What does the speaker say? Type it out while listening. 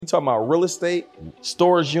talking about real estate,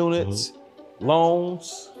 storage units,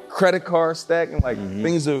 loans, credit card stacking, like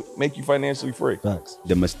things that make you financially free. Facts.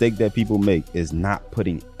 The mistake that people make is not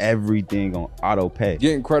putting everything on auto pay.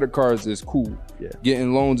 Getting credit cards is cool. Yeah.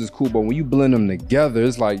 Getting loans is cool, but when you blend them together,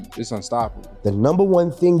 it's like, it's unstoppable. The number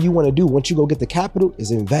one thing you want to do once you go get the capital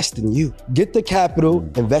is invest in you. Get the capital,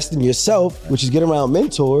 invest in yourself, which is get around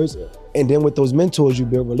mentors. And then with those mentors, you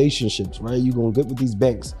build relationships, right? You're going to get with these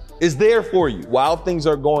banks. It's there for you. While things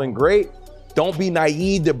are going great, don't be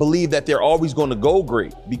naive to believe that they're always going to go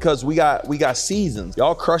great, because we got seasons.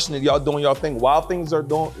 Y'all crushing it, y'all doing y'all thing. While things are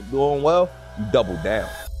doing well, you double down.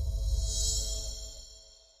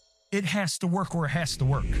 It has to work or it has to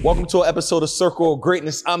work. Welcome to an episode of Circle of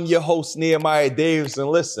Greatness. I'm your host, Nehemiah Davidson.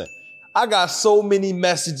 Listen, I got so many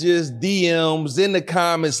messages, DMs in the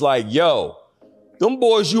comments like, yo, them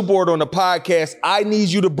boys you brought on the podcast, I need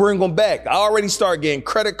you to bring them back. I already started getting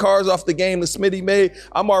credit cards off the game that Smitty made.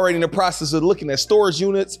 I'm already in the process of looking at storage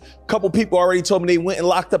units. A couple people already told me they went and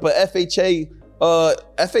locked up a FHA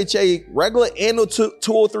regular annual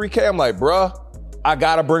 203K. I'm like, bruh, I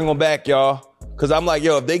gotta bring them back, y'all. Cause I'm like,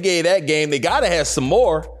 yo, if they gave that game, they gotta have some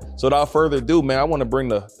more. So without further ado, man, I wanna bring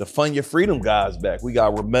the Fund Your Freedom guys back. We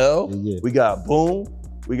got Ramel, we got Boom,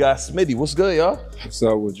 we got Smitty. What's good, y'all? What's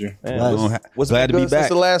up with you? Man, what's glad to be since back.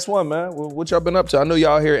 the last one, man? What y'all been up to? I know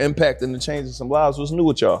y'all here impacting and changing some lives. What's new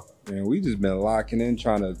with y'all? Man, we just been locking in,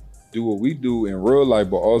 trying to do what we do in real life,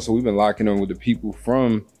 but also we've been locking in with the people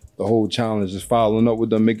from the whole challenge, just following up with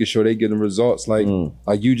them, making sure they getting results. Like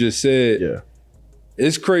you just said, Yeah.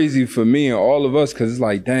 it's crazy for me and all of us, because it's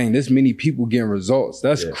like, dang, this many people getting results.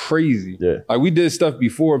 That's crazy. Yeah. Like, we did stuff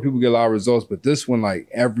before and people get a lot of results, but this one, like,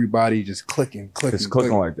 everybody just clicking. It's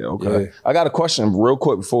clicking like that. Okay. Yeah. I got a question real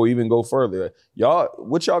quick before we even go further. Y'all,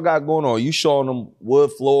 what y'all got going on? You showing them wood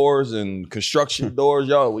floors and construction doors?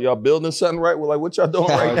 Y'all building something right? Well, like, what y'all doing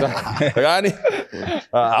right now? Like,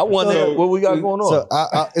 I wonder what we got going on.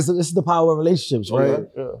 So this is the power of relationships, right?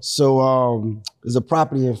 Yeah. So there's a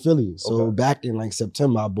property in Philly. So back in like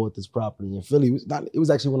September, I bought this property in Philly. It was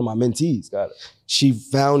actually one of my mentees. Got it. She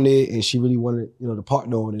found it and she really wanted, to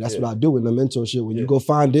partner on it. That's what I do in the mentorship. When you go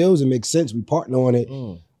find deals, it makes sense. We partner on it.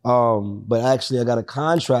 But actually I got a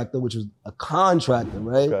contractor, which was a contractor,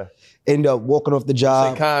 right? Okay. Ended up walking off the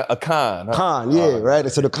job. A con. Huh? Con, yeah, right?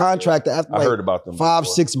 And so the contractor, after I heard about them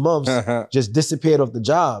 5-6 months, just disappeared off the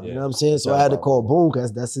job. You know what I'm saying? So I had to call Boom,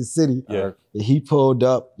 because that's his city. Yeah. And he pulled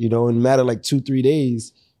up, in a matter of like 2-3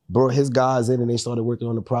 days, brought his guys in and they started working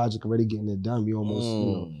on the project, already getting it done. We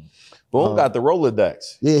almost, Boom got the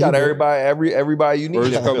Rolodex. Yeah, got everybody you need.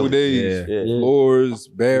 First couple days, floors,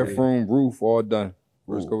 bathroom, roof, all done.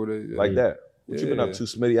 First couple days. Like that. What you been up to,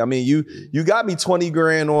 Smitty? I mean, you got me 20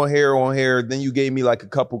 grand on here. Then you gave me like a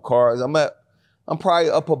couple cars. I'm probably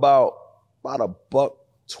up about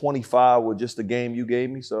 $125 with just the game you gave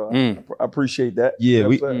me. So I appreciate that. Yeah,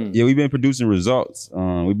 we've been producing results.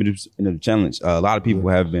 We've been in the challenge. A lot of people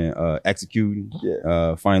have been executing,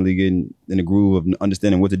 finally getting in the groove of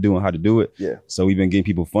understanding what to do and how to do it. Yeah. So we've been getting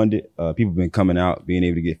people funded. People been coming out, being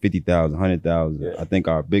able to get 50,000, 100,000. Yeah. I think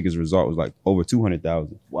our biggest result was like over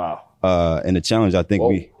 200,000. Wow. And the challenge, I think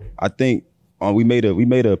we made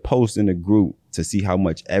a post in the group to see how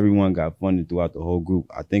much everyone got funded throughout the whole group.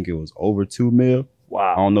 I think it was over 2 mil.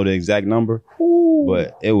 Wow. I don't know the exact number,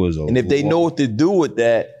 but it was And if they know what to do with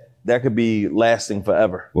that could be lasting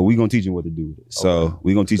forever. Well, we're going to teach them what to do with it. So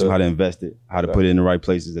we're going to teach them how to invest it, how to put it in the right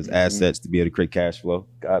places as assets to be able to create cash flow.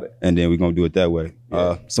 Got it. And then we're going to do it that way.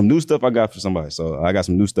 Yeah. Some new stuff I got for somebody. So I got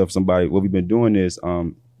some new stuff for somebody. What we've been doing is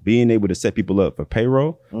being able to set people up for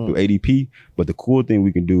payroll through ADP. But the cool thing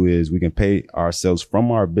we can do is we can pay ourselves from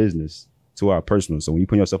our business to our personal. So when you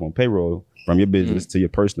put yourself on payroll from your business to your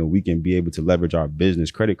personal, we can be able to leverage our business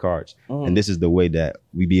credit cards. And this is the way that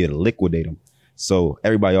we be able to liquidate them. So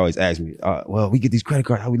everybody always asks me, well, we get these credit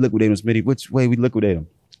cards, how we liquidate them, Smitty? Which way we liquidate them?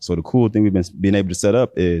 So the cool thing we've been able to set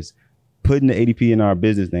up is putting the ADP in our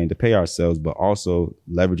business name to pay ourselves, but also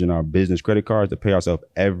leveraging our business credit cards to pay ourselves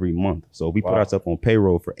every month. So if we put ourselves on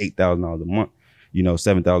payroll for $8,000 a month,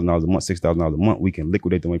 $7,000 a month, $6,000 a month, we can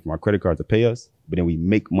liquidate the money from our credit card to pay us, but then we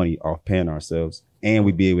make money off paying ourselves, and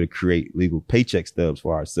we be able to create legal paycheck stubs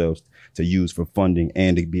for ourselves to use for funding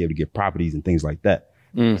and to be able to get properties and things like that.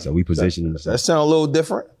 So we position that sound a little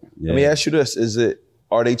different. Let me ask you this.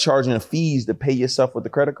 Are they charging fees to pay yourself with the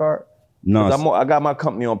credit card? No. I got my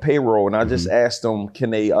company on payroll, and I just asked them,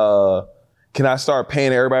 can I start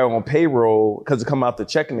paying everybody on payroll because it come out the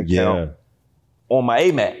checking account on my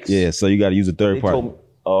Amex? Yeah, so you got to use a third party.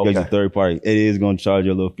 Oh, Because okay. you're third party. It is going to charge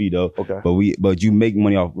you a little fee though. Okay. But you make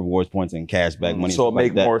money off rewards points and cash back money. So it like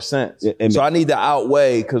make that. more sense. Yeah, So I need to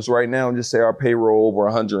outweigh, because right now, just say our payroll over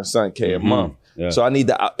 100 and something K a month. Yeah. So I need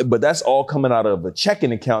to, but that's all coming out of a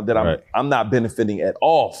checking account that Right. I'm not benefiting at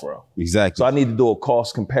all from. Exactly. So I need to do a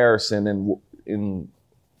cost comparison and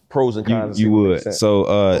pros and cons. and see You what would. makes sense.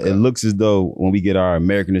 So it looks as though when we get our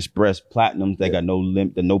American Express Platinums, they got no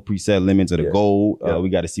preset limits, or the gold. We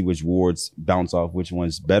got to see which wards bounce off which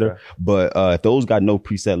one's better. Okay. But if those got no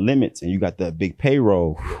preset limits and you got that big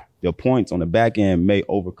payroll, your points on the back end may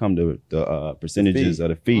overcome the percentages of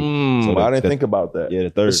the fee. So I didn't think about that. Yeah, the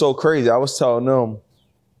third. It's so crazy. I was telling them,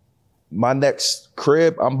 my next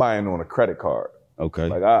crib, I'm buying on a credit card. Okay.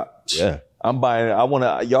 Like I'm buying it. I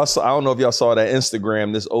don't know if y'all saw that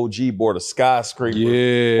Instagram. This OG bought a skyscraper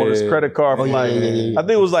on his credit card for I think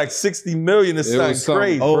it was like 60 million or something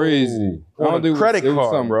crazy. Crazy. On a credit card,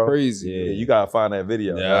 something bro. Crazy. Yeah, you gotta find that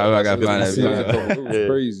video. Yeah, I gotta find that video. It was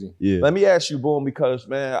crazy. Yeah. Let me ask you, Boom, because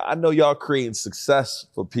man, I know y'all creating success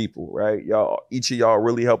for people, right? Each of y'all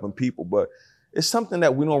really helping people, but it's something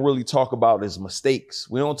that we don't really talk about is mistakes.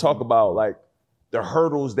 We don't talk about like the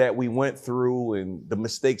hurdles that we went through and the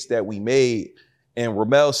mistakes that we made. And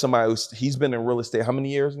Ramel, he's been in real estate how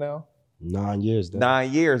many years now? 9 years. Then.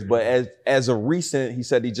 9 years. But as of recent, he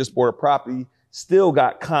said he just bought a property, still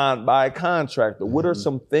got conned by a contractor. What are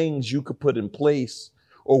some things you could put in place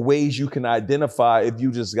or ways you can identify if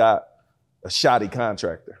you just got a shoddy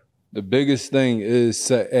contractor? The biggest thing is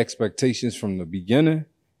set expectations from the beginning.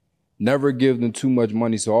 Never give them too much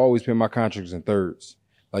money. So I always pay my contractors in thirds.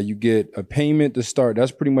 Like you get a payment to start.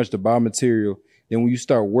 That's pretty much the buy material. Then when you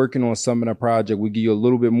start working on some of the project, we give you a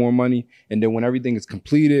little bit more money. And then when everything is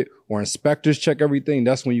completed or inspectors check everything,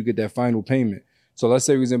 that's when you get that final payment. So let's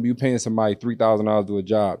say, for example, you're paying somebody $3,000 to do a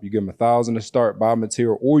job. You give them $1,000 to start, buy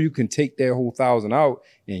material, or you can take that whole $1,000 out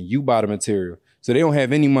and you buy the material. So they don't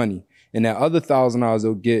have any money. And that other $1,000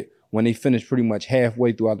 they'll get when they finish pretty much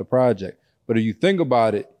halfway throughout the project. But if you think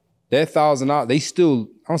about it, that $1,000, they still,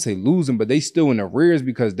 I don't say losing, but they still in arrears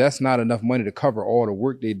because that's not enough money to cover all the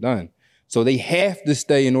work they've done. So they have to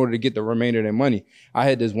stay in order to get the remainder of their money. I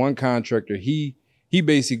had this one contractor, he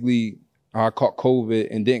basically caught COVID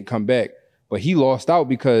and didn't come back, but he lost out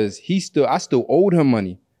because I still owed him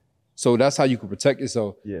money. So that's how you can protect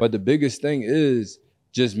yourself. Yeah. But the biggest thing is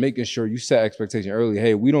just making sure you set expectation early.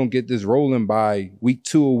 Hey, we don't get this rolling by week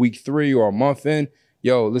 2 or week 3 or a month in.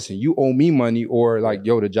 Yo, listen, you owe me money, or like,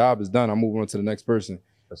 yo, the job is done. I'm moving on to the next person.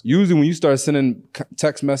 Usually when you start sending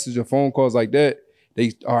text message or phone calls like that,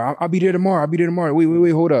 I'll be there tomorrow.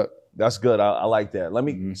 Wait, hold up. That's good. I like that. Let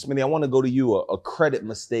me, Smitty, I want to go to you. A credit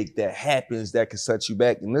mistake that happens that can set you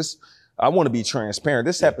back. And this, I want to be transparent.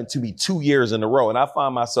 This happened to me 2 years in a row. And I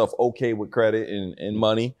find myself okay with credit and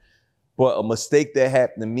money. But a mistake that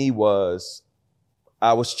happened to me was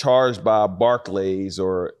I was charged by Barclays,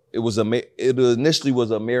 or it initially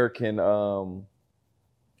was American, an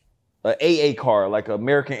AA card, like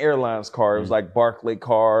American Airlines card. It was like Barclay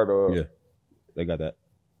card or... Yeah, they got that.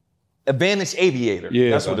 Advantage Aviator. Yeah.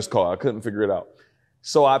 That's what it's called. I couldn't figure it out.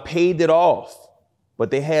 So I paid it off,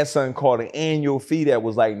 but they had something called an annual fee that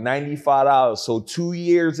was like $95. So 2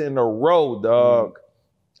 years in a row, dog,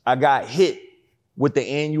 I got hit with the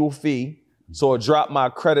annual fee. So it dropped my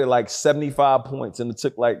credit like 75 points, and it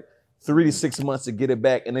took like 3 to 6 months to get it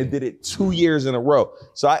back, and they did it 2 years in a row.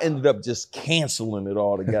 So I ended up just canceling it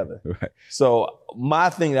all together. Right. So my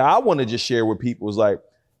thing that I want to just share with people is like,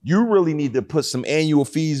 you really need to put some annual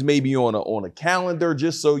fees maybe on a calendar,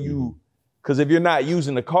 just so you, because if you're not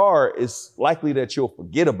using the card, it's likely that you'll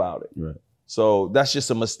forget about it. Right. So that's just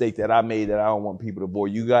a mistake that I made that I don't want people to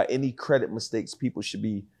avoid. You got any credit mistakes people should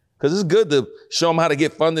be, because it's good to show them how to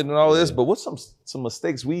get funded and all this, but what's some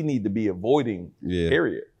mistakes we need to be avoiding,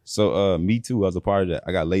 period? So me too, as a part of that,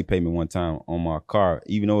 I got late payment one time on my car,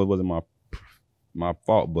 even though it wasn't my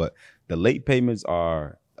fault, but the late payments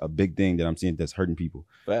are a big thing that I'm seeing that's hurting people.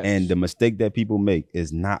 Facts. And the mistake that people make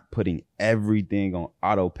is not putting everything on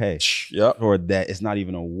auto pay. Yep. Or that it's not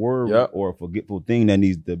even a word or a forgetful thing that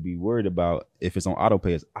needs to be worried about. If it's on auto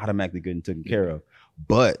pay, it's automatically getting taken care of.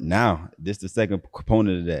 But now, this is the second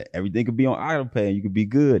component of that. Everything could be on auto pay and you could be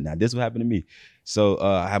good. Now, this will happen to me. So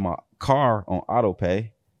I had my car on auto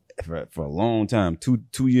pay for a long time,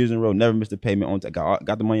 two years in a row, never missed a payment. Got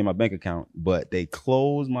the money in my bank account, but they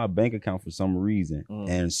closed my bank account for some reason.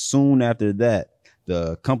 And soon after that,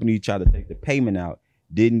 the company tried to take the payment out,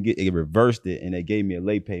 didn't get it, reversed it, and they gave me a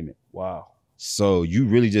late payment. Wow. So you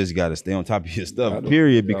really just got to stay on top of your stuff,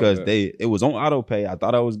 period, because it was on auto pay. I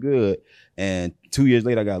thought I was good. And 2 years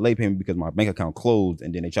later, I got a late payment because my bank account closed,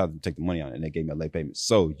 and then they tried to take the money out, and they gave me a late payment.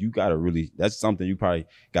 So you gotta really, that's something you probably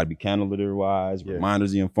gotta be calendar wise,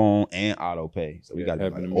 reminders in your phone, and auto pay. So we gotta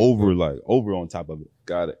be over on top of it.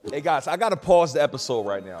 Got it. Hey guys, I gotta pause the episode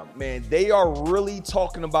right now. Man, they are really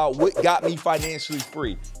talking about what got me financially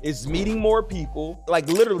free. It's meeting more people. Like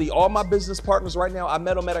literally all my business partners right now, I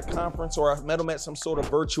met them at a conference or I met them at some sort of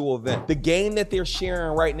virtual event. The game that they're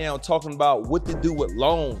sharing right now, talking about what to do with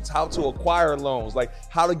loans, how to acquire loans, like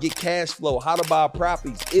how to get cash flow, how to buy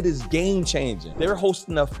properties. It is game changing. They're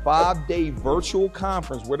hosting a 5-day virtual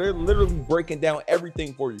conference where they're literally breaking down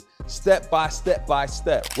everything for you, step by step by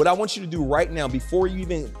step. What I want you to do right now, before you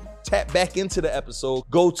even tap back into the episode,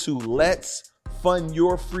 go to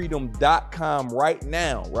letsfundyourfreedom.com right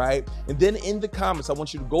now, right? And then in the comments, I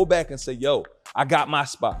want you to go back and say, yo, I got my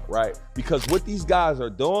spot, right? Because what these guys are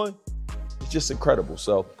doing, it's just incredible.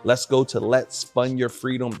 So let's go to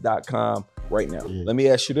letsfundyourfreedom.com right now. Let me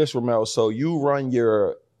ask you this, Romero. So you run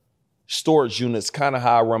your storage units, kind of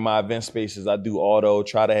how I run my event spaces. I do auto,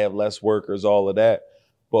 try to have less workers, all of that.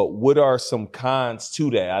 But what are some cons to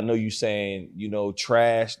that? I know you saying,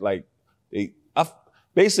 trash, like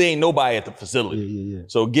basically ain't nobody at the facility.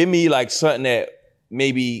 So give me like something that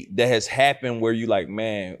maybe that has happened where you like,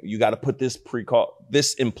 man, you got to put this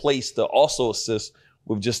in place to also assist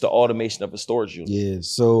with just the automation of a storage unit. Yeah,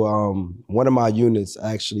 so one of my units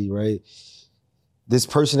actually, right? This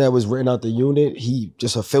person that was renting out the unit, he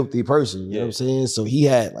just a filthy person, you know what I'm saying? So he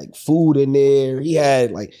had like food in there, he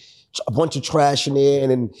had like a bunch of trash in there, and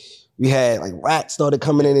then we had like rats started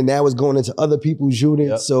coming in, and that was going into other people's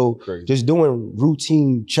units. So just doing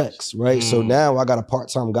routine checks, right? So now I got a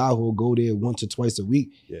part-time guy who will go there once or twice a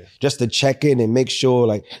week just to check in and make sure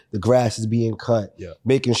like the grass is being cut,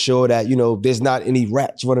 making sure that, there's not any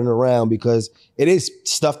rats running around, because it is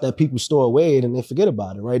stuff that people store away and they forget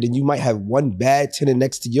about it, right? And you might have one bad tenant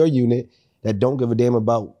next to your unit that don't give a damn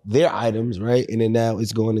about their items, right? And then now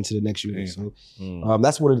it's going into the next unit. So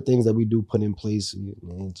that's one of the things that we do put in place,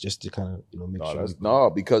 just to kind of make sure.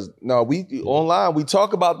 Because we online we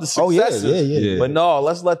talk about the successes. But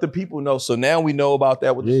let's let the people know. So now we know about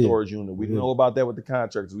that with the storage unit. We know about that with the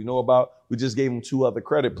contractors. We just gave them 2 other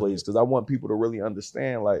credit plays because I want people to really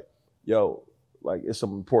understand, like, yo, like it's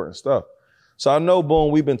some important stuff. So I know,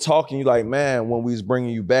 Boom, we've been talking, you like, man, when we was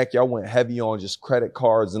bringing you back, y'all went heavy on just credit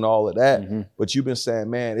cards and all of that. But you've been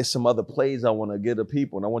saying, man, there's some other plays I want to get to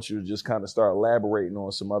people. And I want you to just kind of start elaborating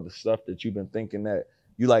on some other stuff that you've been thinking that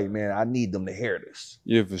you like, man, I need them to hear this.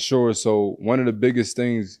 Yeah, for sure. So one of the biggest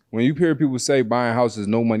things, when you hear people say buying houses,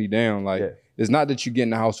 no money down, like it's not that you're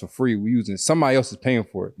getting the house for free. We're using somebody else is paying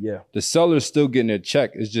for it. The seller's still getting their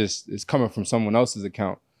check. It's coming from someone else's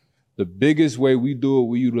account. The biggest way we do it,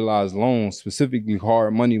 we utilize loans, specifically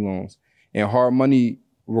hard money loans. And hard money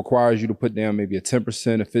requires you to put down maybe a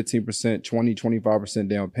 10%, a 15%, 20, 25%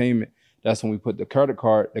 down payment. That's when we put the credit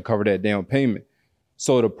card to cover that down payment.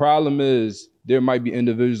 So the problem is there might be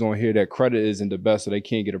individuals on here that credit isn't the best, so they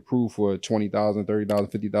can't get approved for a $20,000, $30,000,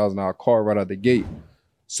 $50,000 car right out the gate.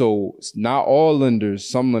 So not all lenders,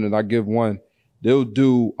 some lenders, I give one, they'll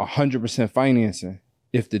do 100% financing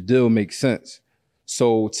if the deal makes sense.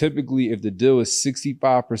 So typically, if the deal is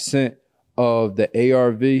 65% of the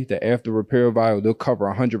ARV, the after repair value, they'll cover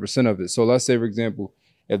 100% of it. So let's say, for example,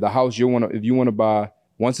 if the house if you want to buy,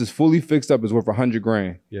 once it's fully fixed up, it's worth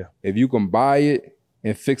 $100,000. If you can buy it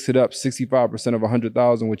and fix it up 65% of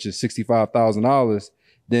 $100,000, which is $65,000,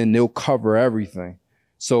 then they'll cover everything.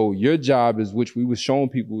 So your job is, which we was showing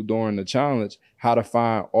people during the challenge, how to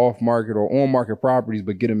find off-market or on-market properties,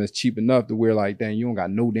 but get them as cheap enough to where like, dang, you don't got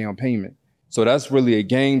no down payment. So that's really a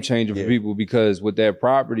game changer for people, because with that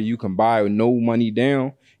property, you can buy with no money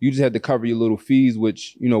down. You just have to cover your little fees,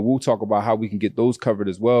 which, we'll talk about how we can get those covered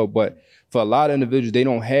as well. But for a lot of individuals, they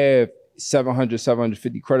don't have 700,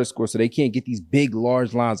 750 credit score, so they can't get these big,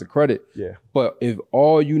 large lines of credit. But if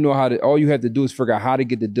all you have to do is figure out how to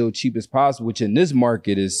get the deal cheap as possible, which in this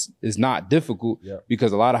market is not difficult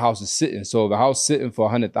because a lot of houses sitting. So if a house sitting for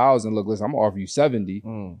 100,000, look, listen, I'm gonna offer you 70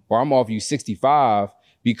 or I'm gonna offer you 65.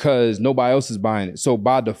 Because nobody else is buying it. So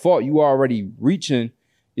by default, you are already reaching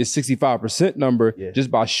your 65% number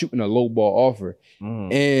just by shooting a low ball offer.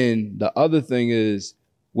 And the other thing is,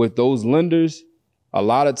 with those lenders, a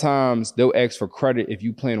lot of times they'll ask for credit if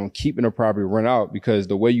you plan on keeping a property rent out, because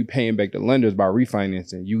the way you paying back the lender is by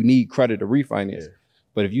refinancing. You need credit to refinance.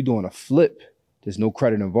 But if you're doing a flip, there's no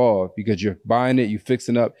credit involved, because you're buying it, you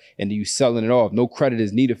fixing up, and then you selling it off. No credit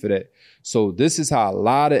is needed for that. So this is how a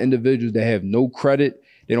lot of individuals that have no credit,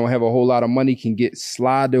 they don't have a whole lot of money, can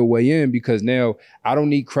slide their way in because now I don't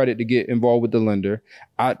need credit to get involved with the lender.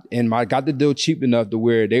 I got the deal cheap enough to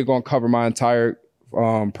where they're gonna cover my entire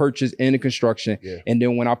purchase and the construction. Yeah. And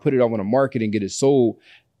then when I put it up on the market and get it sold,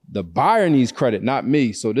 the buyer needs credit, not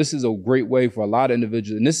me. So this is a great way for a lot of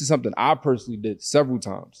individuals. And this is something I personally did several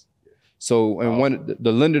times. So, and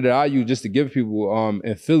the lender that I use just to give people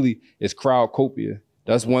in Philly is Crowdcopia.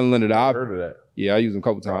 That's one lender that I've heard of that. Yeah, I use them a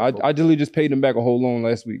couple times. I just paid them back a whole loan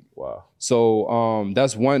last week. Wow. So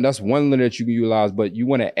that's one lender that you can utilize, but you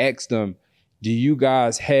want to ask them, do you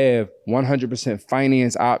guys have 100%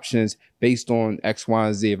 finance options based on X, Y,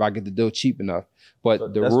 and Z if I get the deal cheap enough?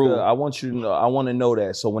 But the rule, I want you to know, I want to know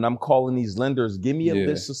that. So when I'm calling these lenders, give me a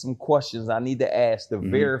list of some questions I need to ask to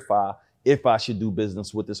verify if I should do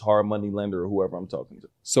business with this hard money lender or whoever I'm talking to.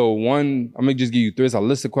 So one, I'm gonna just give you three. It's a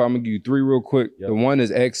list of questions. I'm gonna give you three real quick. Yep. The one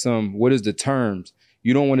is ask them, what is the terms?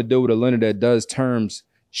 You don't want to deal with a lender that does terms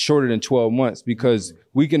shorter than 12 months because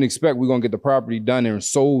we can expect we're gonna get the property done and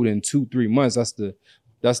sold in 2-3 months.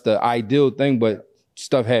 That's the ideal thing, but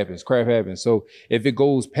stuff happens, crap happens. So if it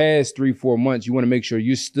goes past 3-4 months, you want to make sure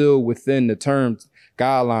you're still within the terms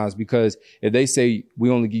guidelines, because if they say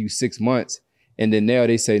we only give you 6 months and then now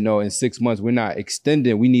they say, no, in 6 months, we're not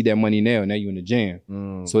extending, we need that money now you're in the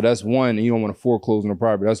jam. So that's one, and you don't want to foreclose on the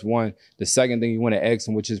property. That's one. The second thing you want to ask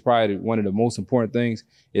them, which is probably one of the most important things,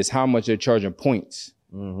 is how much they're charging points.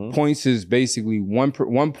 Points is basically one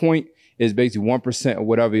point is basically 1% of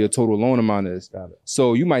whatever your total loan amount is. Got it.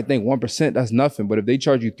 So you might think 1%, that's nothing. But if they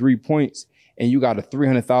charge you 3 points and you got a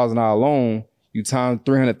 $300,000 loan, you times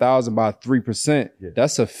 300,000 by 3%,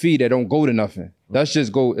 that's a fee that don't go to nothing. That's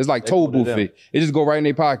just it's like toll booth fee. It just go right in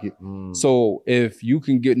their pocket. So if you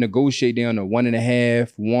can negotiate down to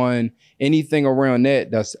 1.5, 1, anything around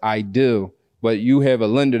that, that's ideal. But you have a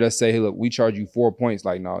lender that say, hey, look, we charge you 4 points.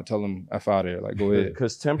 Like, no, tell them F out of there. Like, go ahead.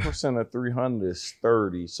 Because 10% of 300 is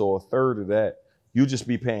 30. So a third of that, you just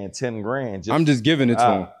be paying 10 grand. I'm just giving it to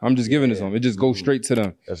them. I'm just giving it to them. It just goes straight to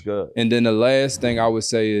them. That's good. And then the last thing I would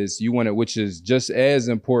say is you want it, which is just as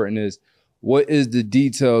important, is what is the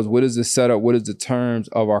details? What is the setup? What is the terms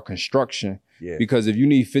of our construction? Yeah. Because if you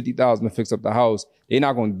need $50,000 to fix up the house, they're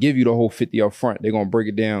not going to give you the whole 50 up front. They're going to break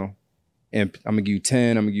it down. And I'm gonna give you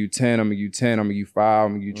 10, I'm gonna give you 10, I'm gonna give you 10, I'm gonna give you 5,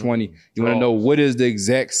 I'm gonna give you 20. You wanna know what is the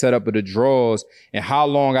exact setup of the draws and how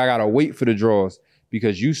long I gotta wait for the draws.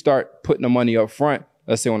 Because you start putting the money up front,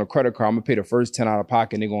 let's say on a credit card, I'm gonna pay the first 10 out of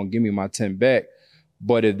pocket and they're gonna give me my 10 back.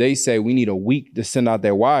 But if they say we need a week to send out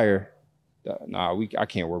that wire, I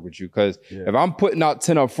can't work with you. Because if I'm putting out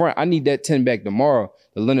 10 up front, I need that 10 back tomorrow.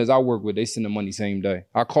 The lenders I work with, they send the money same day.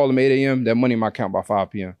 I call them 8 a.m., that money in my account by 5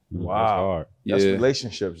 p.m. Wow. That's hard. That's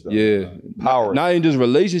relationships, though. Yeah. Power. Not even just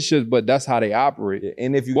relationships, but that's how they operate. Yeah.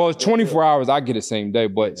 And if you it's 24 hours, I get it same day,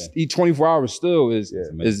 but each 24 hours still is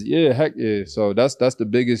heck yeah. So that's the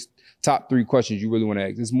biggest top 3 questions you really want to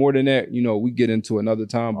ask. It's more than that, we get into another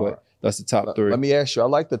time, but that's the top 3. Let me ask you, I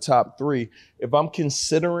like the top 3. If I'm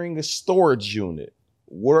considering a storage unit,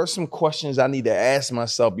 what are some questions I need to ask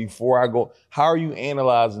myself before I go? How are you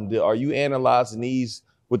analyzing? Are you analyzing these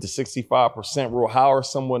with the 65% rule? How are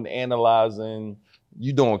someone analyzing?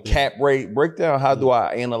 You doing cap rate breakdown? How do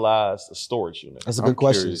I analyze a storage unit? That's a good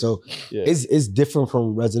question. So it's different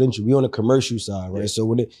from residential. We on the commercial side, right? So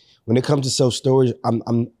when it comes to self storage,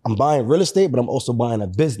 I'm buying real estate, but I'm also buying a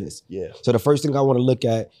business. Yeah. So the first thing I want to look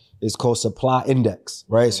at is called supply index,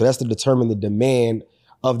 right? So that's to determine the demand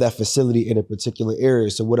of that facility in a particular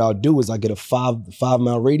area. So what I'll do is I get a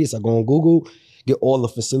 5-mile radius. I go on Google, get all the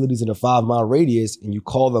facilities in a 5-mile radius, and you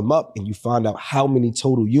call them up and you find out how many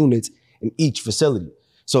total units in each facility.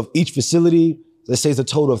 So if each facility, let's say it's a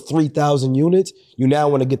total of 3,000 units, you now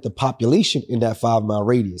want to get the population in that 5-mile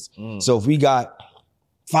radius. So if we got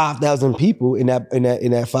 5,000 people in that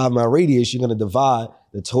 5-mile radius, you're going to divide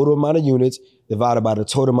the total amount of units divided by the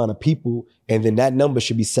total amount of people, and then that number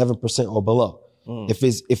should be 7% or below. If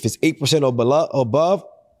it's 8% or below, above,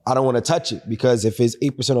 I don't want to touch it, because if it's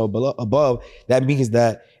 8% or below, above, that means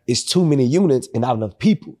that it's too many units and not enough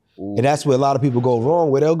people. Ooh. And that's where a lot of people go wrong,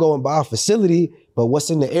 where they'll go and buy a facility, but what's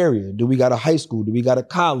in the area? Do we got a high school? Do we got a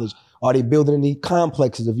college? Are they building any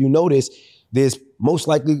complexes? If you notice, there's most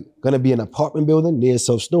likely going to be an apartment building near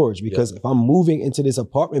self-storage, because if I'm moving into this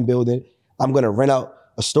apartment building, I'm going to rent out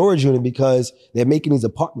a storage unit because they're making these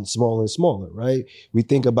apartments smaller and smaller, right? We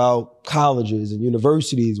think about colleges and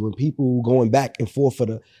universities, when people going back and forth for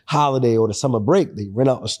the holiday or the summer break, they rent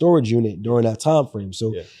out a storage unit during that time frame.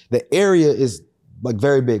 So the area is like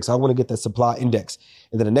very big. So I want to get that supply index.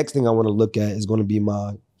 And then the next thing I want to look at is going to be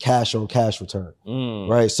my cash on cash return,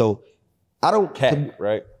 right? So I don't... CAC,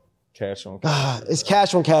 right? Cash on cash. It's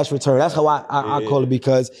cash on cash return. That's how I call it,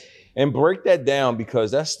 because and break that down,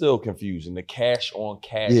 because that's still confusing. The cash on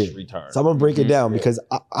cash return. So I'm gonna break it down because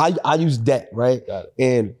I use debt, right? Got it.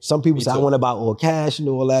 And some people say I too. want to buy all cash and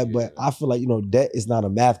all that, but I feel like, debt is not a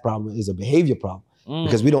math problem, it's a behavior problem.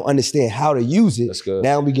 Because we don't understand how to use it. That's good.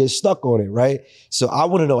 Now we get stuck on it, right? So I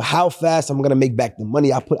want to know how fast I'm gonna make back the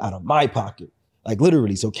money I put out of my pocket. Like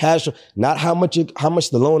literally. So cash, not how much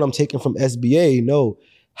the loan I'm taking from SBA, no.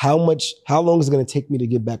 How long is it gonna take me to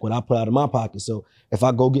get back what I put out of my pocket? So if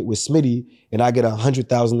I go get with Smitty and I get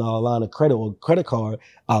 $100,000 line of credit or credit card,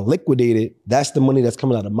 I liquidate it. That's the money that's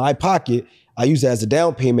coming out of my pocket. I use it as a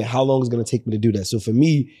down payment. How long is it gonna take me to do that? So for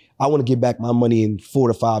me, I want to get back my money in 4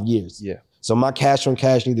 to 5 years. Yeah. So my cash on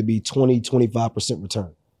cash need to be 20-25%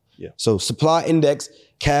 return. Yeah. So supply index,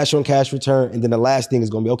 cash on cash return, and then the last thing is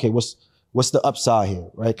gonna be, okay, what's the upside here,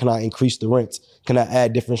 right? Can I increase the rents? Can I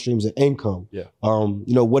add different streams of income? Yeah.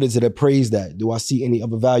 What is it appraised at? Do I see any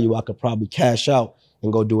other value I could probably cash out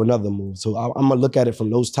and go do another move? So I'm gonna look at it from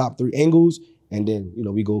those top 3 angles, and then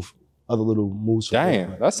we go other little moves.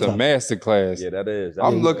 Damn, that's a master class. Yeah, that is.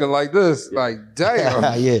 I'm looking like this, like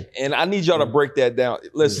damn. Yeah. And I need y'all to break that down.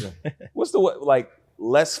 Listen, what's the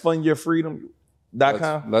Let's Fund Your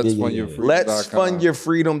Freedom.com? Let's fund your freedom. Let's Fund Your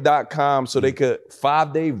Freedom.com, so they could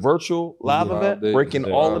 5-day virtual live event,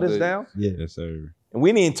 breaking all of this down. Yeah. Yes, sir. And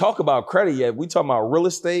we didn't talk about credit yet. We talking about real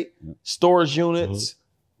estate, storage units,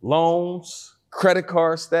 loans, credit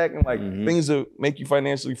card stacking, things that make you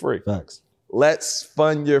financially free. Facts. Let's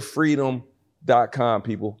Fund Your Freedom.com,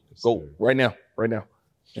 people. Go right now.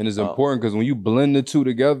 And it's important because when you blend the two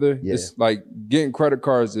together, it's like getting credit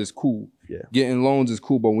cards is cool. Yeah. Getting loans is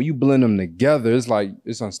cool, but when you blend them together, it's like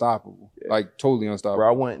it's unstoppable. Like totally unstoppable. Bro,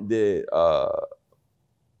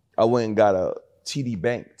 I went and got a TD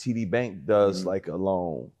Bank. TD Bank does like a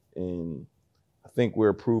loan, and I think we're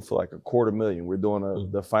approved for like $250,000. We're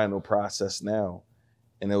doing the final process now.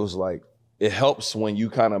 And it was like, it helps when you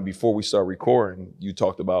kind of, before we start recording, you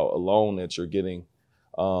talked about a loan that you're getting.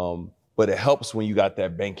 But it helps when you got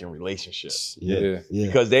that banking relationship. Yeah.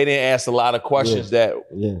 Because they didn't ask a lot of questions that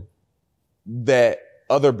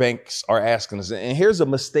other banks are asking us. And here's a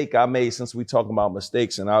mistake I made, since we talking about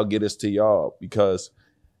mistakes, and I'll get this to y'all because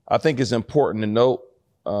I think it's important to note.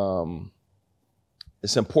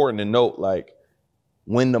 Like,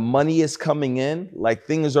 when the money is coming in, like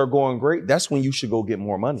things are going great, that's when you should go get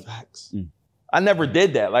more money. Facts. I never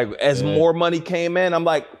did that. Like, as more money came in, I'm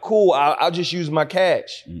like, cool, I'll just use my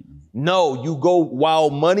cash. No, you go, while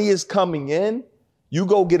money is coming in, you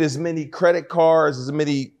go get as many credit cards, as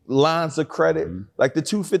many lines of credit. Like the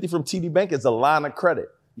 $250 from TD Bank is a line of credit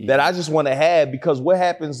that I just want to have, because what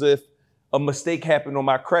happens if a mistake happened on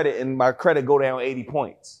my credit and my credit go down 80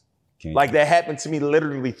 points? Like that happened to me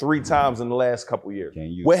literally 3 times in the last couple of years.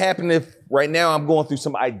 What happened if right now I'm going through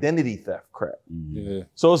some identity theft crap?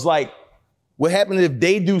 So it's like, what happened if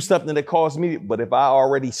they do something that costs me, but if I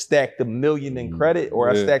already stacked $1 million in credit, or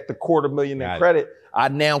I stacked $250,000 in credit, I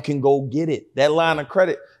now can go get it. That line of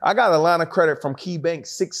credit, I got a line of credit from KeyBank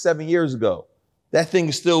 6-7 years ago. That thing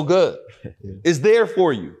is still good. It's there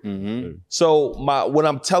for you. So what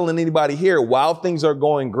I'm telling anybody here, while things are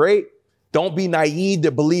going great, don't be naive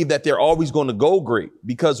to believe that they're always going to go great,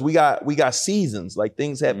 because we got seasons, like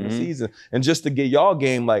things happen in seasons. And just to get y'all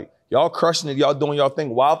game, like y'all crushing it, y'all doing y'all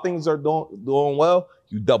thing. While things are doing well,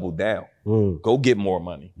 you double down. Go get more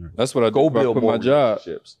money. That's what I go do. build more my job.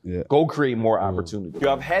 relationships. Go create more opportunity.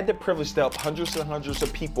 I've had the privilege to help hundreds and hundreds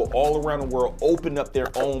of people all around the world open up their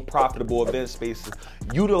own profitable event spaces,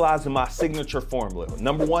 utilizing my signature formula.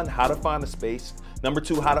 Number 1, how to find a space. Number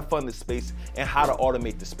 2, how to fund the space, and how to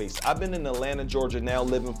automate the space. I've been in Atlanta, Georgia now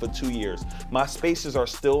living for 2 years. My spaces are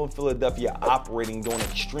still in Philadelphia operating, doing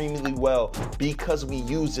extremely well, because we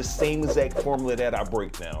use the same exact formula that I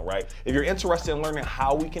break down, right? If you're interested in learning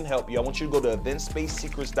how we can help you, I want you to go to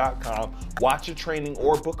eventsspacesecrets.com, watch a training,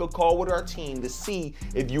 or book a call with our team to see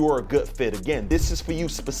if you are a good fit. Again, this is for you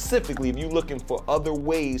specifically if you're looking for other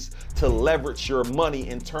ways to leverage your money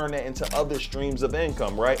and turn that into other streams of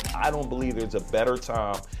income, right? I don't believe there's a better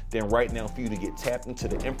time than right now for you to get tapped into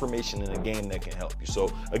the information in a game that can help you.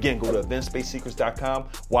 So again, go to eventsspacesecrets.com,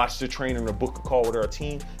 watch the training, or book a call with our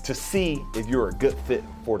team to see if you're a good fit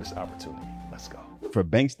for this opportunity. Let's go. For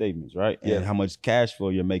bank statements, right? And how much cash flow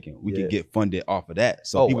you're making. We can get funded off of that.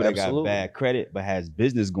 So people that got bad credit but has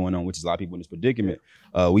business going on, which is a lot of people in this predicament,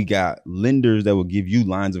 we got lenders that will give you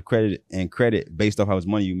lines of credit and credit based off how much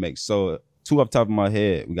money you make. So two off the top of my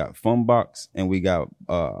head. We got Funbox and we got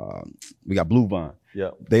Blue Vine.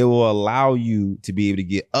 Yeah. They will allow you to be able to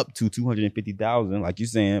get up to 250,000, like you're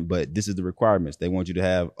saying, but this is the requirements. They want you to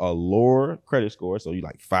have a lower credit score, so you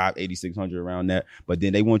like 580, 600 around that. But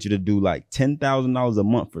then they want you to do like $10,000 a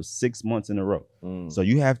month for 6 months in a row. So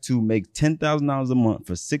you have to make $10,000 a month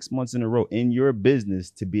for 6 months in a row in your business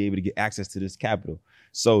to be able to get access to this capital.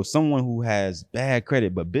 So someone who has bad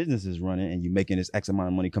credit, but business is running and you're making this X amount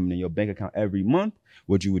of money coming in your bank account every month,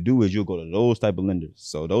 what you would do is you'll go to those type of lenders.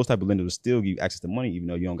 So those type of lenders will still give you access to money, even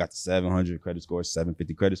though you don't got the 700 credit score,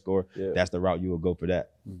 750 credit score. Yeah. That's the route you will go for that.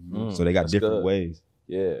 So they got different ways.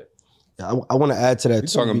 Yeah. I want to add to that.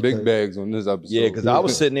 We're talking big bags on this episode. Yeah, because I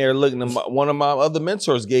was sitting there looking at one of my other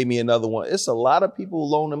mentors gave me another one. It's a lot of people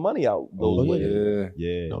loaning money out those ways.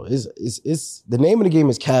 Yeah. No, it's the name of the game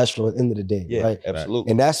is cash flow at the end of the day, right?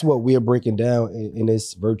 Absolutely. And that's what we're breaking down in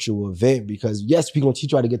this virtual event, because yes, we're gonna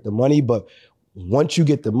teach you how to get the money, but once you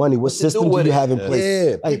get the money, what system do you have in place?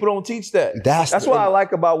 Yeah, like, people don't teach that. That's what I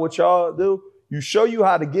like about what y'all do. You show you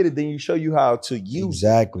how to get it, then you show you how to use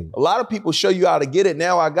exactly. it. A lot of people show you how to get it.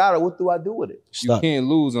 Now I got it. What do I do with it? You can't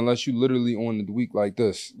lose unless you literally on the week like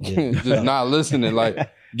this. Just not listening. Like,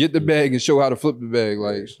 get the bag and show how to flip the bag.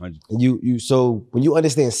 Like, so when you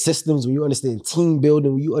understand systems, when you understand team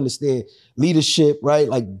building, when you understand leadership, right?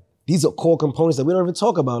 Like, these are core components that we don't even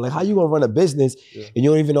talk about. Like, how you gonna run a business and you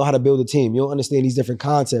don't even know how to build a team? You don't understand these different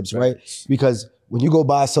concepts, right? Because when you go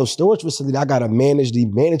buy a self-storage facility, I gotta manage the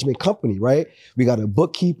management company, right? We got a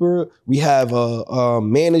bookkeeper, we have a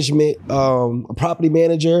management, a property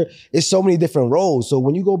manager. It's so many different roles. So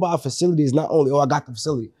when you go buy a facility, it's not only, I got the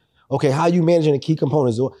facility. Okay, how you managing the key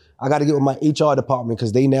components? I gotta get with my HR department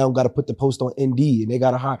because they now gotta put the post on Indeed and they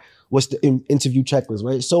gotta hire, what's the interview checklist,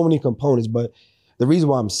 right? So many components, but the reason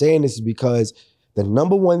why I'm saying this is because the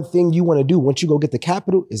number one thing you wanna do once you go get the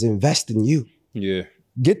capital is invest in you. Yeah.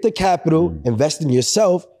 Get the capital, invest in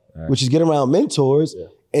yourself, which is get around mentors.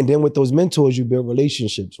 And then with those mentors, you build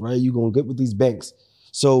relationships, right? You're going to get with these banks.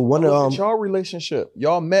 So one of y'all relationship,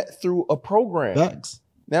 y'all met through a program. Facts.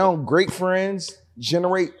 Now great friends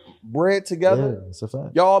generate bread together. Yeah, that's a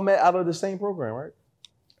fact. Y'all met out of the same program, right?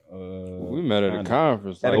 We met at a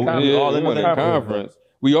conference. At a conference. Yeah, All we in met the at a conference. conference.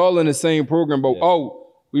 We all in the same program, but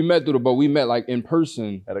we met through we met like in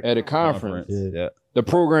person at a conference. Yeah. The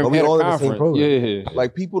program we at all a in the same conference. program. Yeah.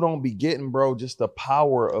 Like people don't be getting, bro, just the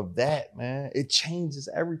power of that, man. It changes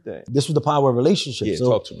everything. This was the power of relationships. Yeah,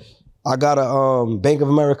 so talk to me. I got a Bank of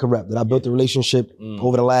America rep that I built a relationship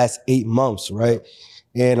over the last 8 months, right?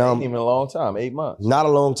 And Ain't even a long time, 8 months. not a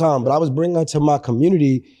long time, but I was bringing her to my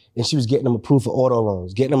community and she was getting them approved for auto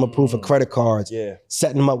loans, getting them approved for credit cards,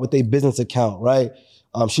 setting them up with their business account, right?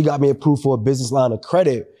 She got me approved for a business line of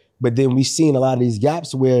credit, but then we seen a lot of these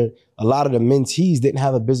gaps where a lot of the mentees didn't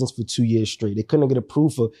have a business for 2 years straight. They couldn't get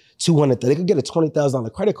approved for $200,000. They could get a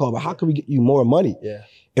 $20,000 credit card, but how can we get you more money? Yeah.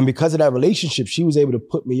 And because of that relationship, she was able to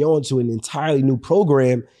put me on to an entirely new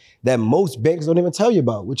program that most banks don't even tell you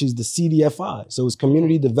about, which is the CDFI. So it's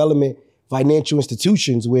Community Development Financial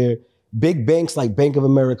Institutions, where big banks like Bank of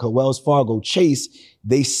America, Wells Fargo, Chase,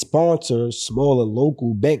 they sponsor smaller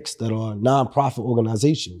local banks that are nonprofit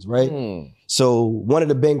organizations, right? So one of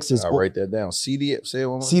the banks is I'll write that down. CDF, say it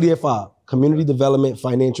one more. CDFI, Community Development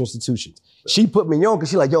Financial Institutions. She put me on because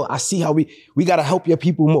she's like, yo, I see how we got to help your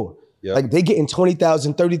people more. Yep. Like they getting $20,000,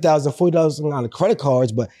 $30,000, $40,000 on the credit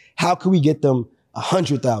cards, but how can we get them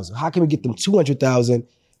 $100,000? How can we get them $200,000?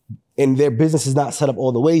 And their business is not set up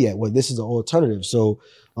all the way yet. Well, this is an alternative. So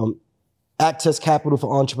Access Capital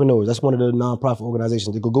for Entrepreneurs. That's one of the nonprofit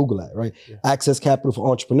organizations. You could Google that, right? Yeah. Access Capital for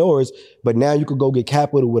Entrepreneurs. But now you could go get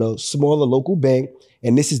capital with a smaller local bank,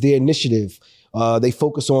 and this is their initiative. They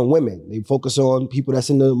focus on women. They focus on people that's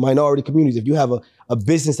in the minority communities. If you have a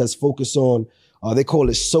business that's focused on, they call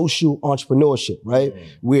it social entrepreneurship, right?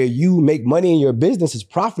 Where you make money in your business, is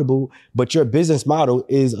profitable, but your business model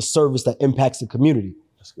is a service that impacts the community,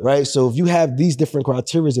 right? So if you have these different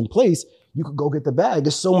criteria in place, you could go get the bag.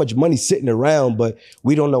 There's so much money sitting around, but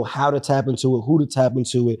we don't know how to tap into it, who to tap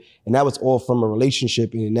into it. And that was all from a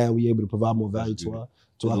relationship. And now we're able to provide more value to our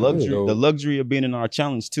the luxury of being in our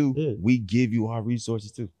challenge too. We give you our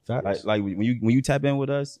resources too. Like when you tap in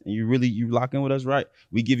with us and you lock in with us, right?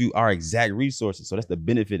 We give you our exact resources. So that's the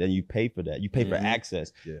benefit, and you pay for that. You pay for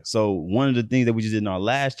access. Yeah. So one of the things that we just did in our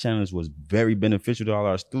last challenge was very beneficial to all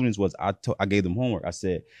our students. Was I gave them homework. I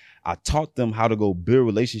said, I taught them how to go build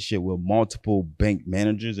relationship with multiple bank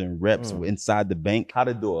managers and reps inside the bank. How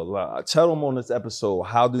to do it. Tell them on this episode,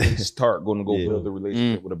 how do they start going to go build a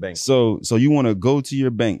relationship with a bank? So you want to go to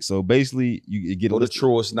your bank. So basically, you get go to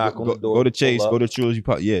Truist, knock on the door. Go to Chase, go to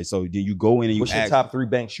Truist. So then you go in and you What's your top 3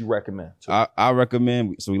 banks you recommend? I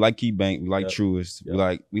recommend. So we like KeyBank, we like Truist,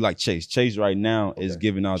 we like Chase. Chase right now is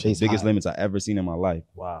giving out the biggest limits I ever seen in my life.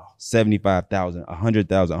 Wow. 75,000,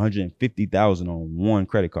 100,000, 150,000 on one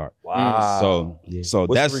credit card. Wow. So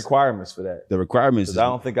what's that's the requirements for that? The requirements. Because I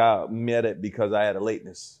don't think I met it because I had a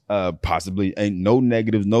lateness. Possibly. Ain't no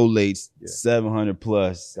negatives, no lates, 700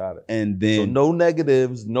 plus. Got it. And then so no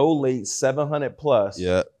negatives, no late, 700 plus.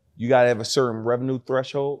 Yeah. You gotta have a certain revenue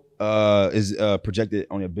threshold. Is projected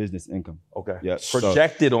on your business income. Okay. Yeah.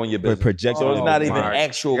 Projected on your business. Projected. So it's not even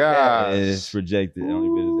actual cash. It's projected on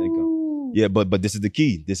your business income. Yeah, but this is the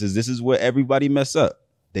key. This is where everybody mess up.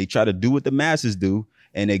 They try to do what the masses do,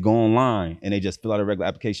 and they go online and they just fill out a regular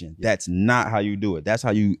application. That's not how you do it. That's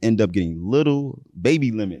how you end up getting little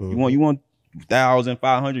baby limit. You want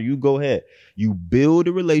 1,500, you go ahead. You build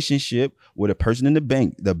a relationship with a person in the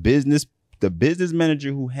bank, the business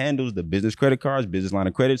manager who handles the business credit cards, business line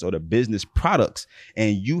of credits, or the business products.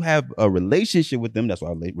 And you have a relationship with them. That's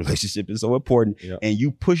why relationship is so important. Yep. And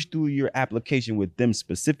you push through your application with them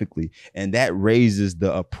specifically. And that raises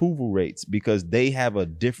the approval rates because they have a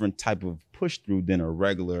different type of push through than a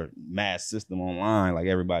regular mass system online like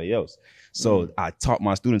everybody else. So I taught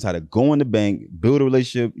my students how to go in the bank, build a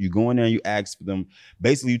relationship. You go in there and you ask for them.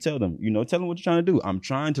 Basically, you tell them, tell them what you're trying to do. I'm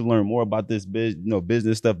trying to learn more about this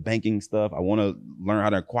business stuff, banking stuff. I want to learn how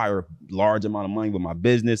to acquire a large amount of money with my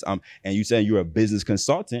business. And you saying you're a business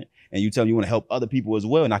consultant and you tell them you want to help other people as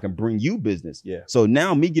well. And I can bring you business. Yeah. So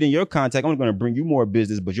now me getting your contact, I'm going to bring you more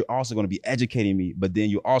business, but you're also going to be educating me. But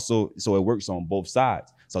then so it works on both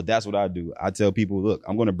sides. So that's what I do. I tell people, look,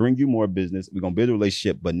 I'm going to bring you more business. We're going to build a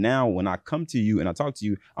relationship. But now when I come to you and I talk to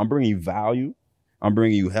you, I'm bringing you value. I'm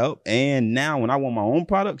bringing you help. And now when I want my own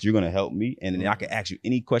products, you're going to help me. And then I can ask you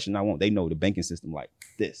any question I want. They know the banking system like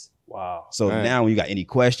this. Wow. So now when you got any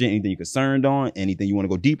question, anything you're concerned on, anything you want to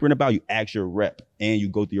go deeper in about, you ask your rep. And you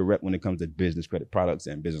go through your rep when it comes to business credit products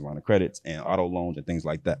and business line of credits and auto loans and things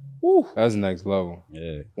like that. Woo. That's next level.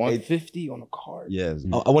 Yeah. 150 on a card. Yes.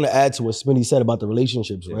 I want to add to what Smitty said about the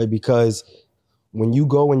relationships, right? Because when you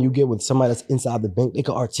go and you get with somebody that's inside the bank, they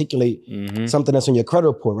can articulate something that's on your credit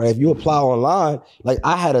report, right? If you apply online, like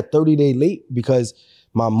I had a 30-day late because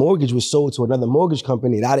my mortgage was sold to another mortgage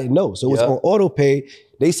company and I didn't know. So it was on auto pay.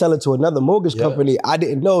 They sell it to another mortgage company. I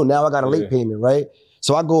didn't know. Now I got a late payment, right?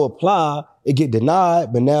 So I go apply, it get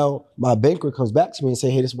denied, but now my banker comes back to me and say,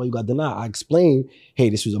 hey, this is why you got denied. I explain, hey,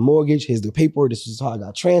 this was a mortgage. Here's the paperwork. This is how I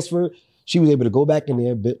got transferred. She was able to go back in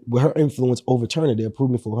there, but with her influence, overturn it. They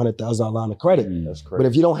approved me for $100,000 line of credit. That's crazy. But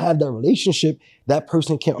if you don't have that relationship, that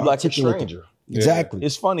person can't articulate. Like a stranger. Exactly.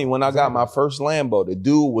 It's funny, when I got my first Lambo, the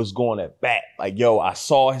dude was going at bat. Like, yo, I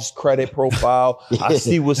saw his credit profile. I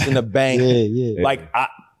see what's in the bank. Like,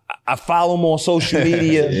 I follow him on social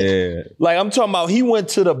media. Like, I'm talking about, he went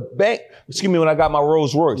to the bank, when I got my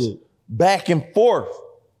Rolls Royce, back and forth.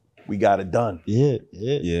 We got it done.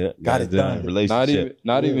 Got it done. Relationship.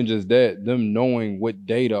 Not even just that, them knowing what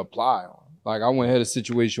data apply on. Like I had a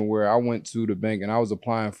situation where I went to the bank and I was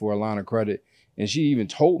applying for a line of credit and she even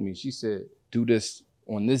told me, she said, do this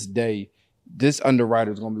on this day. This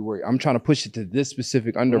underwriter is going to be worried. I'm trying to push it to this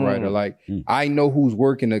specific underwriter. I know who's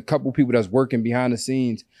working, a couple people that's working behind the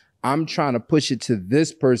scenes. I'm trying to push it to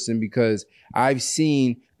this person because I've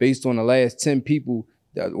seen based on the last 10 people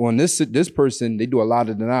on this person, they do a lot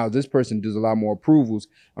of denials. This person does a lot more approvals.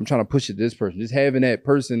 I'm trying to push it to this person. Just having that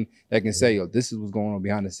person that can say, oh, this is what's going on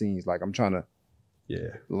behind the scenes. Like I'm trying to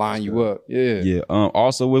line you up.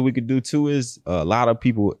 Also, what we could do too is a lot of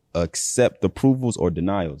people accept approvals or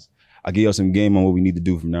denials. I'll give you some game on what we need to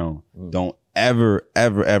do from now on. Don't ever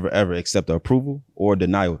accept the approval or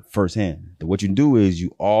denial firsthand. What you do is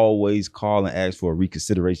you always call and ask for a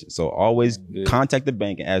reconsideration. So always contact the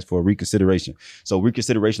bank and ask for a reconsideration. So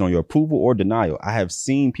reconsideration on your approval or denial. I have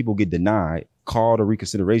seen people get denied, call the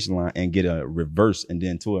reconsideration line and get a reverse and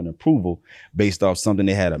then to an approval based off something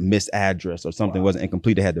they had a missed address or something wasn't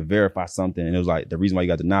incomplete. They had to verify something. And it was like the reason why you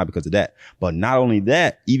got denied because of that. But not only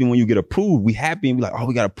that, even when you get approved, we happy and we like, oh,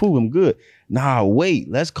 we got approved. I'm good. Nah,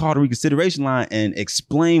 wait, let's call the reconsideration line and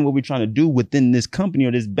explain what we're trying to do within this company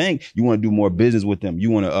or this bank. You want to do more business with them.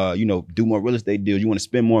 You want to, do more real estate deals. You want to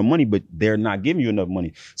spend more money, but they're not giving you enough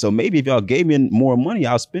money. So maybe if y'all gave me more money,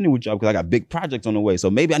 I'll spend it with y'all because I got big projects on the way.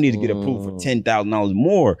 So maybe I need to get approved for $10 $10,000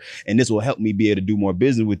 more, and this will help me be able to do more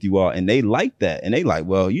business with you all. And they like that. And they like,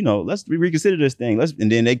 well, let's reconsider this thing.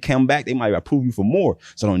 And then they come back, they might approve you for more.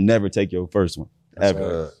 So don't never take your first one.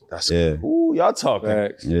 Ever. That's good. Ooh, y'all talking.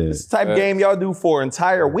 Facts. Yeah. This the type of game y'all do for an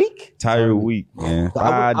entire week? Entire week, man.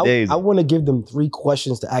 5 days. I want to give them 3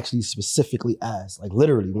 questions to actually specifically ask. Like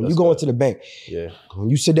literally, when you go into the bank, when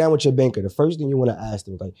you sit down with your banker, the first thing you want to ask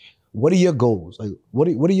them is like, what are your goals? Like, what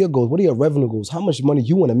are your goals? What are your revenue goals? How much money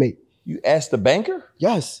you want to make? You ask the banker?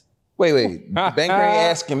 Yes. Wait. The banker ain't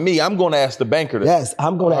asking me. I'm going to ask the banker. Yes,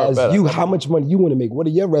 I'm going to ask you how much money you want to make. What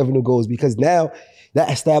are your revenue goals? Because now that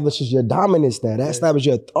establishes your dominance now. That establishes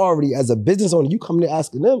your authority as a business owner. You come there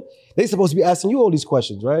asking them. They supposed to be asking you all these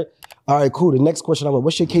questions, right? All right, cool. The next question I'm like,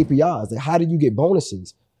 what's your KPIs? Like, how do you get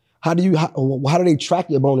bonuses? How do they track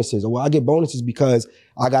your bonuses? Well, I get bonuses because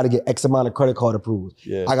I got to get X amount of credit card approvals.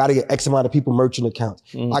 Yeah. I got to get X amount of people merchant accounts.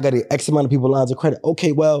 I got to get X amount of people lines of credit.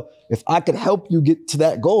 Okay, well, if I could help you get to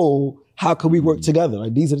that goal, how can we work together?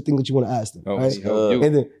 Like, these are the things that you want to ask them, right?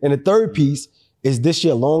 And the third piece is this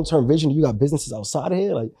your long-term vision. You got businesses outside of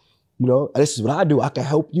here? Like, this is what I do. I can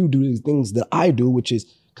help you do these things that I do, which is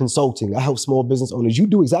consulting. I help small business owners. You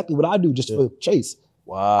do exactly what I do just for Chase.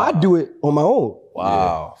 Wow. I do it on my own.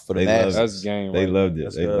 Wow. For the masses. That's game. They right? loved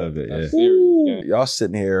it. They loved it. That's Yeah. serious game. Y'all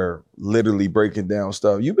sitting here literally breaking down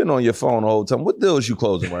stuff. You've been on your phone the whole time. What deals you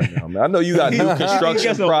closing right now, man? I know you got new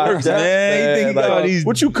construction projects, man.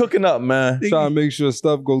 What you cooking up, man? Trying to make sure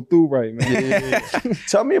stuff go through right, man.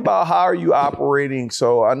 Tell me about how are you operating.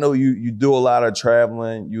 So I know you do a lot of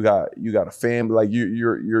traveling. You got a family. Like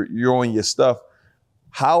you're on your stuff.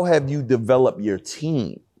 How have you developed your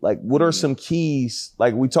team? Like, what are some keys?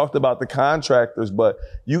 Like, we talked about the contractors, but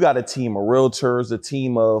you got a team of realtors, a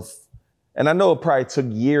team of, and I know it probably took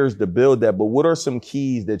years to build that, but what are some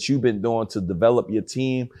keys that you've been doing to develop your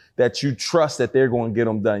team that you trust that they're going to get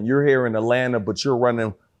them done? You're here in Atlanta, but you're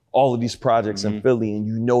running all of these projects in Philly and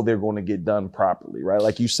you know they're going to get done properly, right?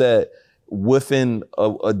 Like you said, within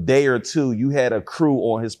a day or two, you had a crew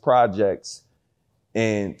on his projects.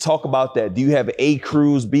 And talk about that. Do you have A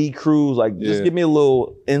crews, B crews? Like, just give me a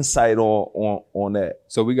little insight on that.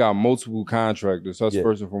 So we got multiple contractors. So that's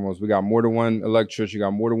first and foremost. We got more than one electrician, we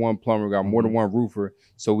got more than one plumber, we got more than one roofer.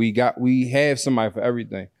 So we have somebody for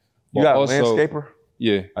everything. You got a landscaper?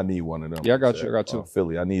 Yeah. I need one of them. Yeah, I got you. I got two.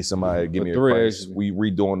 Philly. I need somebody to give me a 3 price. actually.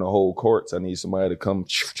 We redoing the whole courts. I need somebody to come.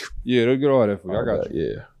 Yeah, they'll get all that for you. I got you.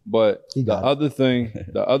 Yeah. But the other thing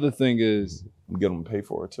is, get them to pay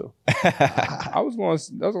for it too. that's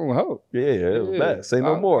gonna help. Yeah, it was bad. Say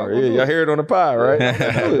no more. Yeah, y'all hear it on the pie, right?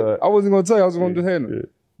 I wasn't gonna tell you. I was gonna just handle it.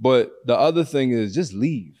 But the other thing is just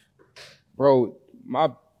leave, bro.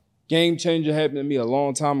 My game changer happened to me a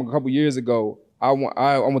couple years ago. I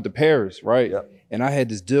went to Paris, right? Yep. And I had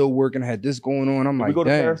this deal working. I had this going on. I'm like, we go to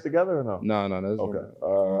dang. Paris together or no? No, that's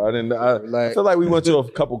okay. I didn't. I feel like we went to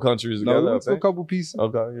a couple countries together. No, we went to a couple pieces.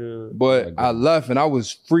 Okay, yeah. But I left and I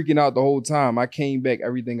was freaking out the whole time. I came back,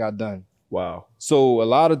 everything got done. Wow. So a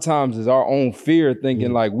lot of times it's our own fear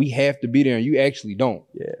thinking like we have to be there and you actually don't.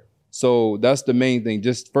 Yeah. So that's the main thing.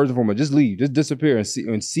 Just first and foremost, just leave, just disappear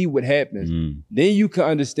and see what happens. Then you can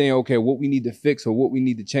understand, okay, what we need to fix or what we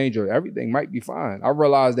need to change or everything might be fine. I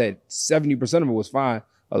realized that 70% of it was fine.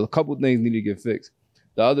 A couple things need to get fixed.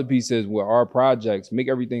 The other piece is with our projects, make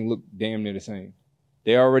everything look damn near the same.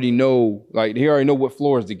 They already know what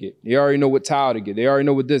floors to get. They already know what tile to get. They already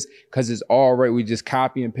know what this, because it's all right. We just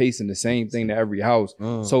copy and pasting the same thing to every house.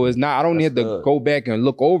 So it's not, I don't need to go back and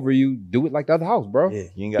look over you. Do it like the other house, bro. Yeah,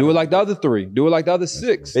 you ain't do it like the other 3. Do it like the other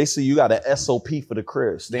 6. Basically, you got an SOP for the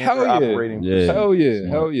crib. Standard operating. Hell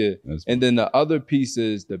yeah. And then the other piece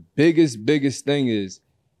is the biggest thing is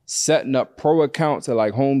setting up pro accounts at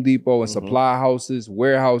like Home Depot and supply houses,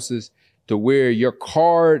 warehouses, to where your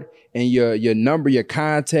card and your number, your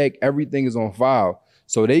contact, everything is on file.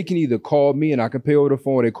 So they can either call me and I can pay over the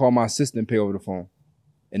phone, or they call my assistant and pay over the phone.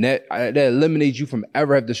 And that eliminates you from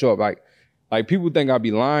ever having to show up. Like people think I'll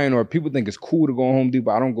be lying, or people think it's cool to go on Home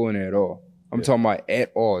Depot. I don't go in there at all. I'm talking about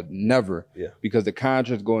at all, never. Yeah. Because the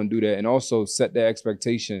contracts go and do that, and also set that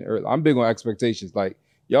expectation. I'm big on expectations. Like,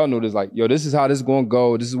 y'all know this, like, yo, this is how this is gonna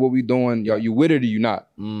go. This is what we doing. Yo, you with it or you not?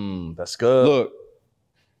 That's good. Look,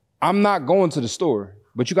 I'm not going to the store,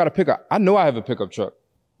 but you got to pick up. I know I have a pickup truck,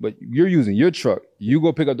 but you're using your truck. You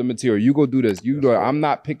go pick up the material. You go do this. I'm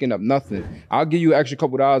not picking up nothing. I'll give you an extra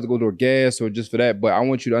couple $2 to go to gas or just for that, but I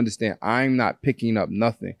want you to understand I'm not picking up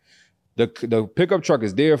nothing. The pickup truck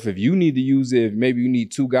is there if you need to use it. If maybe you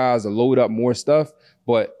need 2 guys to load up more stuff,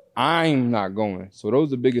 but I'm not going. So those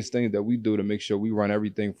are the biggest things that we do to make sure we run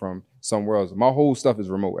everything from somewhere else. My whole stuff is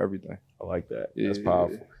remote, everything. I like that. That's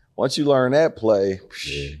powerful. once you learn that play,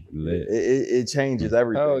 lit. it changes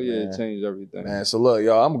everything. Hell yeah, man. it changed everything. Man, so look,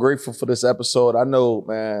 y'all, I'm grateful for this episode. I know,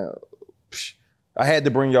 man, I had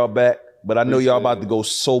to bring y'all back, but I know y'all about to go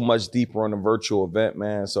so much deeper on the virtual event,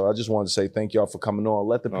 man. So I just wanted to say thank y'all for coming on.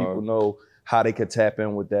 Let the people know how they could tap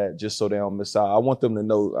in with that just so they don't miss out. I want them to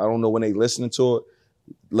know, I don't know when they listening to it,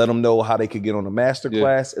 let them know how they could get on the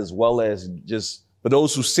masterclass as well as just, for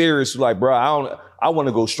those who serious, like, bro, I want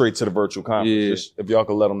to go straight to the virtual conference. Yeah. Just, if y'all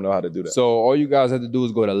could let them know how to do that. So all you guys have to do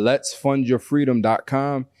is go to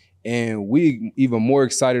letsfundyourfreedom.com. And we even more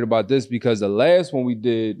excited about this because the last one we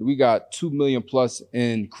did, we got 2 million plus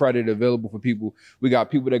in credit available for people. We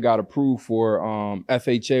got people that got approved for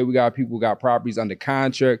FHA. We got people who got properties under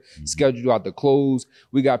contract, scheduled out to close.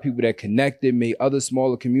 We got people that connected, made other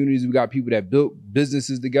smaller communities. We got people that built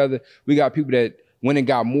businesses together. We got people that went and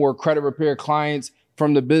got more credit repair clients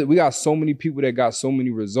from the business. We got so many people that got so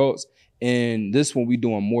many results. And this one, we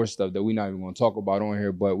doing more stuff that we're not even going to talk about on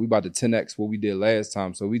here, but we about to 10x what we did last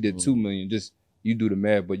time. So we did 2 million. Just you do the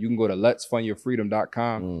math, but you can go to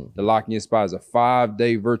letsfundyourfreedom.com. The Lock In Spot is a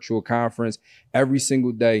 5-day virtual conference every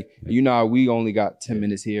single day. You know how we only got 10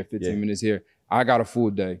 minutes here, 15 minutes here. I got a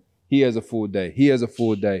full day. He has a full day. He has a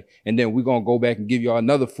full day. And then we're going to go back and give y'all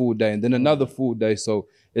another full day and then another full day. So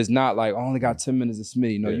it's not like, I only got 10 minutes with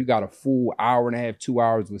Smitty. No, you got a full hour and a half, 2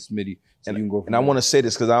 hours with Smitty. So you can go and I want to say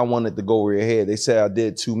this because I don't want it to go over your head. They said I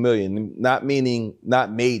did 2 million, not meaning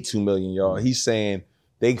not made 2 million, y'all. He's saying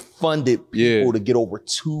they funded people to get over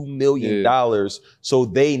 $2 million so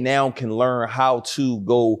they now can learn how to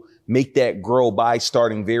go make that grow by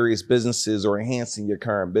starting various businesses or enhancing your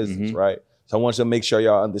current business, right? So I want you to make sure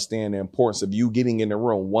y'all understand the importance of you getting in the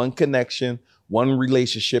room. One connection, one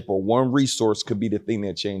relationship, or one resource could be the thing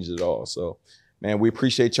that changes it all. So, man, we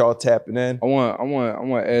appreciate y'all tapping in. I want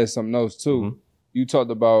to add something else too. You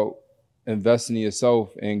talked about investing in yourself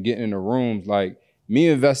and getting in the rooms. Like me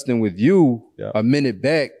investing with you a minute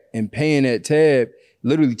back and paying that tab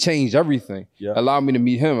literally changed everything. Allowed me to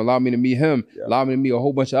meet him, allowed me to meet him, allowed me to meet a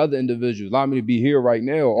whole bunch of other individuals, allowed me to be here right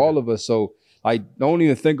now, all of us. So like, don't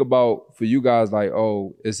even think about for you guys like,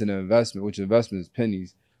 oh, it's an investment, which investment is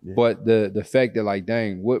pennies. But the fact that like,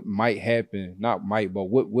 dang, what might happen, not might, but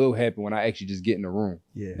what will happen when I actually just get in the room.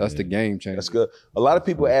 That's the game changer. That's good. A lot of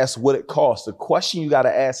people ask what it costs. The question you got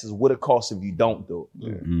to ask is what it costs if you don't do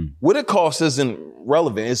it. What it costs isn't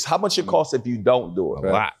relevant. It's how much it costs if you don't do it.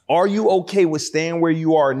 Right. Are you okay with staying where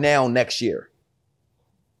you are now next year?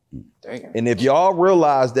 Dang. And if y'all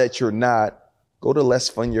realize that you're not, go to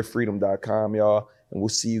letsfundyourfreedom.com, y'all, and we'll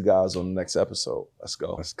see you guys on the next episode. Let's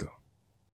go. Let's go.